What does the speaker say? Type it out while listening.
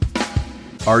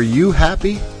Are you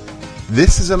happy?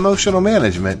 This is Emotional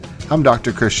Management. I'm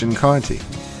Dr. Christian Conti.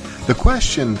 The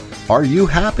question, are you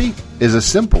happy, is a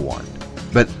simple one,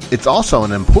 but it's also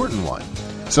an important one.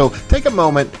 So take a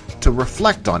moment to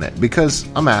reflect on it, because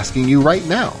I'm asking you right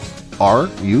now, are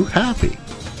you happy?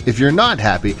 If you're not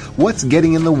happy, what's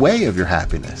getting in the way of your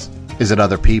happiness? Is it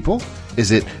other people?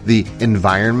 Is it the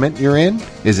environment you're in?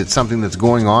 Is it something that's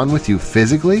going on with you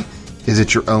physically? Is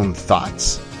it your own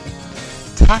thoughts?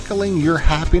 Tackling your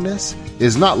happiness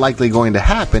is not likely going to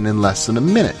happen in less than a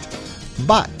minute,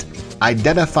 but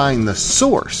identifying the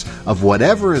source of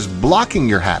whatever is blocking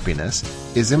your happiness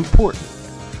is important.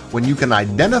 When you can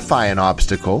identify an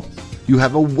obstacle, you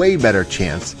have a way better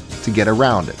chance to get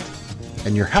around it,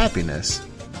 and your happiness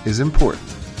is important.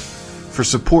 For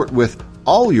support with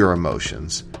all your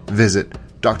emotions, visit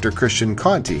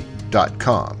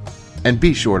drchristianconti.com, and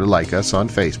be sure to like us on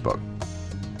Facebook.